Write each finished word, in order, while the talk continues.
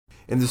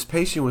In this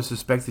patient with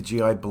suspected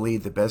GI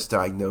bleed, the best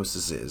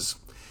diagnosis is?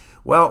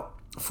 Well,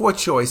 4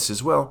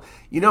 choices. Well,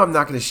 I'm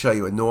not going to show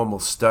you a normal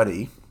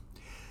study.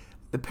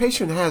 The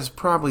patient has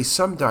probably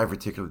some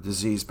diverticular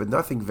disease, but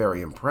nothing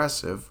very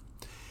impressive.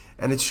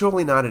 And it's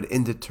surely not an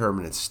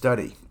indeterminate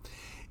study.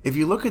 If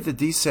you look at the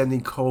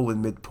descending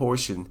colon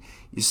mid-portion,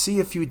 you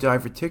see a few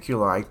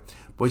diverticuli,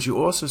 but you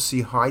also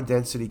see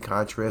high-density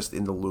contrast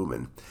in the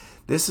lumen.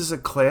 This is a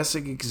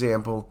classic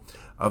example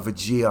of a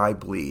GI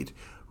bleed.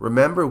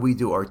 Remember, we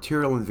do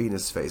arterial and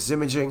venous phase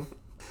imaging.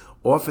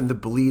 Often the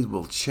bleed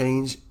will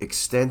change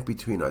extent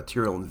between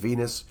arterial and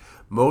venous,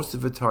 most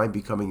of the time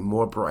becoming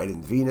more bright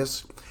in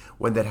venous.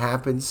 When that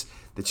happens,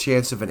 the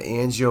chance of an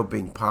angio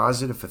being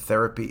positive for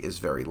therapy is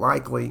very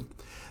likely.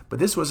 But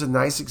this was a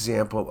nice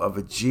example of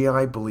a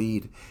GI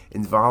bleed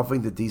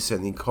involving the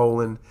descending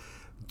colon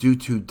due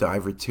to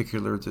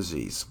diverticular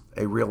disease,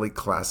 a really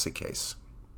classic case.